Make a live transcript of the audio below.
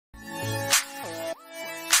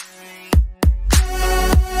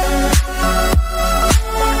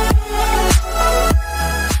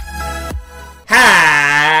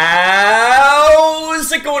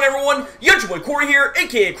your boy Corey here,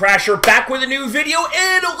 aka Crasher, back with a new video,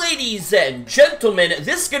 and ladies and gentlemen,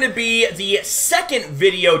 this is going to be the second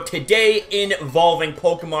video today involving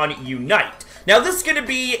Pokemon Unite. Now, this is going to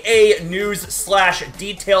be a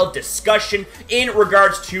news/detailed discussion in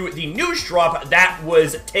regards to the news drop that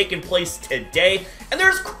was taking place today, and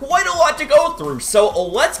there's quite a lot to go through, so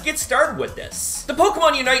let's get started with this. The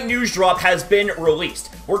Pokemon Unite news drop has been released.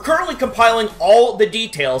 We're currently compiling all the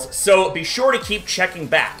details, so be sure to keep checking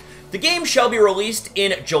back. The game shall be released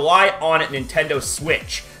in July on Nintendo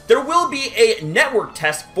Switch. There will be a network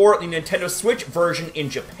test for the Nintendo Switch version in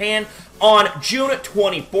Japan on June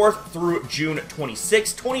 24th through June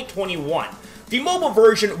 26, 2021. The mobile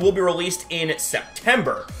version will be released in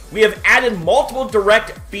September. We have added multiple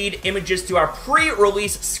direct feed images to our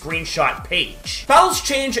pre-release screenshot page. Battles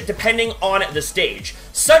change depending on the stage,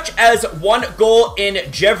 such as one goal in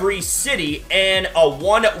Jevry City and a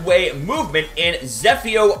one-way movement in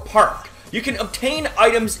Zefio Park. You can obtain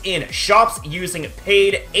items in shops using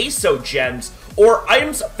paid ASO gems or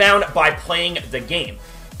items found by playing the game,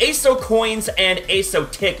 ASO coins, and ASO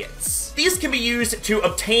tickets. These can be used to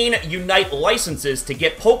obtain Unite licenses to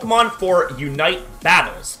get Pokemon for Unite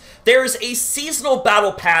battles. There's a seasonal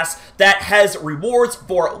battle pass that has rewards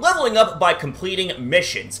for leveling up by completing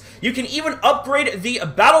missions. You can even upgrade the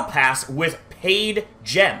battle pass with paid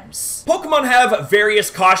gems. Pokemon have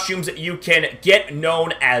various costumes that you can get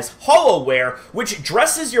known as Holowear, which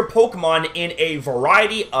dresses your Pokemon in a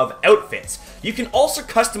variety of outfits. You can also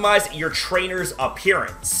customize your trainer's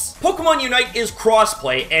appearance. Pokemon Unite is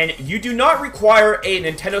crossplay, and you do not require a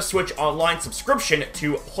Nintendo Switch Online subscription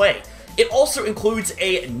to play. It also includes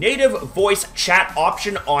a native voice chat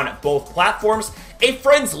option on both platforms, a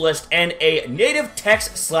friends list, and a native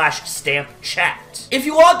text/stamp chat. If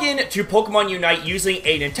you log in to Pokemon Unite using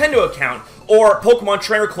a Nintendo account or Pokemon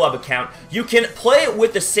Trainer Club account, you can play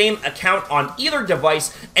with the same account on either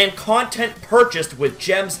device, and content purchased with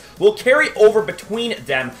gems will carry over between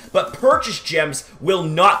them, but purchased gems will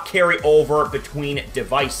not carry over between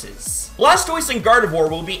devices. Blastoise and Gardevoir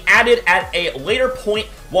will be added at a later point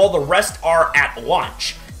while the rest are at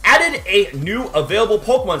launch. Added a new available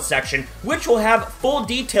Pokemon section, which will have full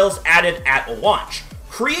details added at launch.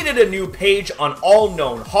 Created a new page on all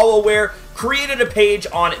known Holowear. Created a page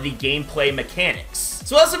on the gameplay mechanics.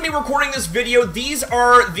 So as of me recording this video, these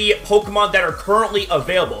are the Pokemon that are currently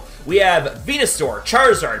available. We have Venusaur,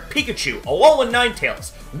 Charizard, Pikachu, Alolan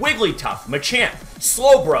Ninetales, Wigglytuff, Machamp,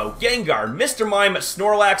 Slowbro, Gengar, Mr. Mime,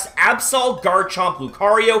 Snorlax, Absol, Garchomp,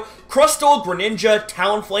 Lucario, Crustle, Greninja,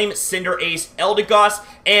 Talonflame, Cinderace, Eldegoss,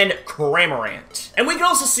 and Cramorant. And we can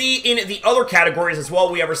also see in the other categories as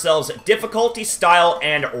well, we have ourselves difficulty, style,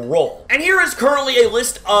 and role. And here is currently a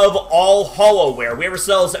list of all Holowear. We have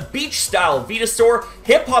ourselves Beach Style Venusaur,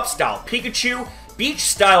 Hip Hop Style Pikachu, Beach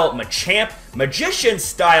Style Machamp, Magician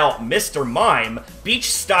Style Mr. Mime,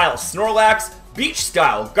 Beach Style Snorlax, Beach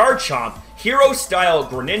Style Garchomp, Hero Style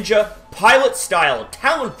Greninja, Pilot Style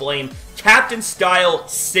Talonflame, Captain Style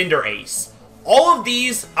Cinderace. All of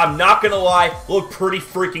these, I'm not gonna lie, look pretty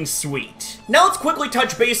freaking sweet. Now let's quickly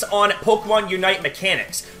touch base on Pokemon Unite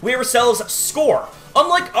mechanics. We have ourselves Score.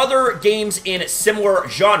 Unlike other games in similar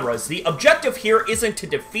genres, the objective here isn't to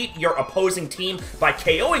defeat your opposing team by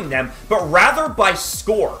KOing them, but rather by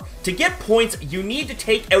score. To get points, you need to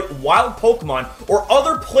take out wild Pokemon or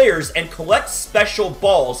other players and collect special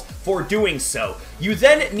balls for doing so. You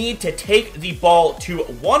then need to take the ball to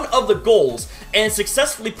one of the goals and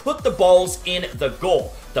successfully put the balls in the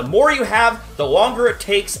goal. The more you have, the longer it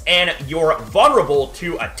takes, and you're vulnerable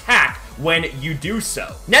to attack when you do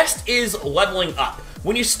so. Next is leveling up.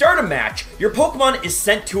 When you start a match, your Pokemon is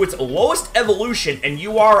sent to its lowest evolution and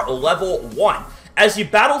you are level 1. As you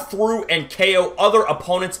battle through and KO other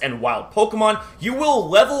opponents and wild Pokemon, you will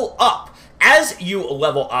level up. As you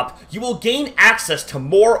level up, you will gain access to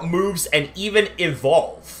more moves and even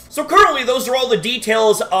evolve. So currently, those are all the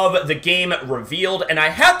details of the game revealed, and I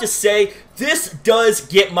have to say, this does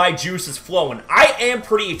get my juices flowing. I am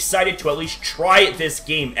pretty excited to at least try this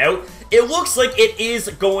game out. It looks like it is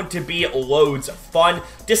going to be loads of fun,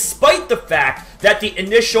 despite the fact that the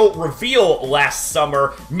initial reveal last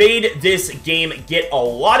summer made this game get a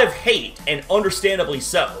lot of hate, and understandably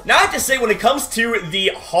so. Now I have to say, when it comes to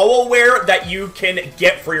the Holowear that you can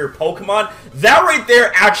get for your Pokemon, that right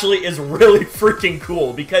there actually is really freaking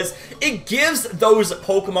cool, because it gives those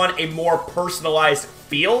Pokemon a more personalized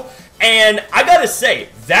feel. And I gotta say,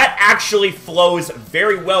 that actually flows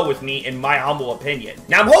very well with me in my humble opinion.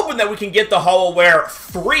 Now, I'm hoping that we can get the Holowear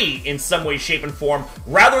free in some way, shape, and form,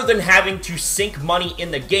 rather than having to sink money in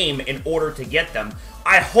the game in order to get them.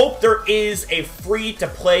 I hope there is a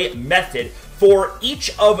free-to-play method for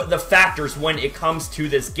each of the factors when it comes to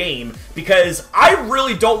this game, because I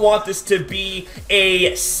really don't want this to be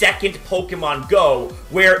a second Pokemon Go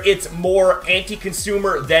where it's more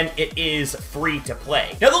anti-consumer than it is free to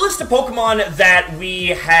play. Now, the list of Pokemon that we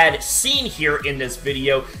had seen here in this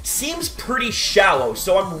video seems pretty shallow,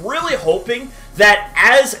 so I'm really hoping that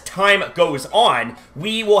as time goes on,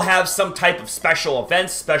 we will have some type of special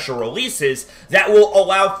events, special releases that will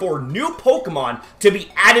allow for new Pokemon to be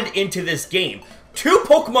added into this game. Three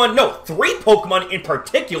Pokemon in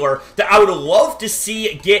particular that I would love to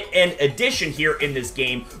see get an addition here in this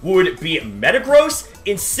game would be Metagross,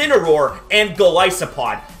 Incineroar, and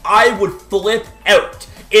Golisopod. I would flip out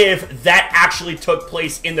if that actually took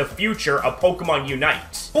place in the future of Pokemon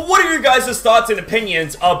Unite. But what are your guys' thoughts and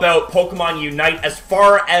opinions about Pokemon Unite as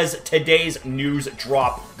far as today's news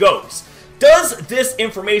drop goes? Does this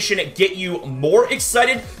information get you more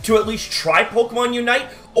excited to at least try Pokemon Unite?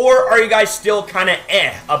 Or are you guys still kind of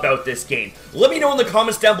about this game? Let me know in the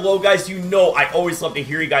comments down below, guys. You know I always love to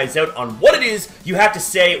hear you guys out on what it is you have to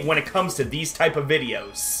say when it comes to these type of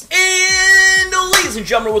videos. And ladies and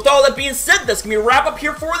gentlemen, with all that being said, that's going to be a wrap up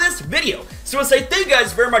here for this video. So I want to say thank you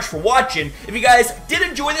guys very much for watching. If you guys did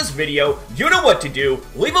enjoy this video, you know what to do.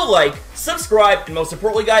 Leave a like, subscribe, and most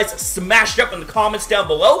importantly, guys, smash it up in the comments down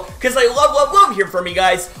below, because I love hearing from you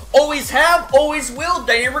guys. Always have, always will,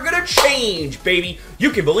 they never gonna change, baby.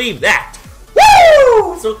 You can believe that.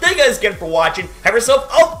 Woo! So thank you guys again for watching. Have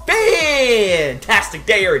yourself a fantastic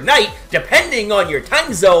day or night, depending on your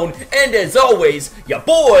time zone. And as always, ya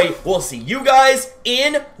boy will see you guys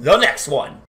in the next one.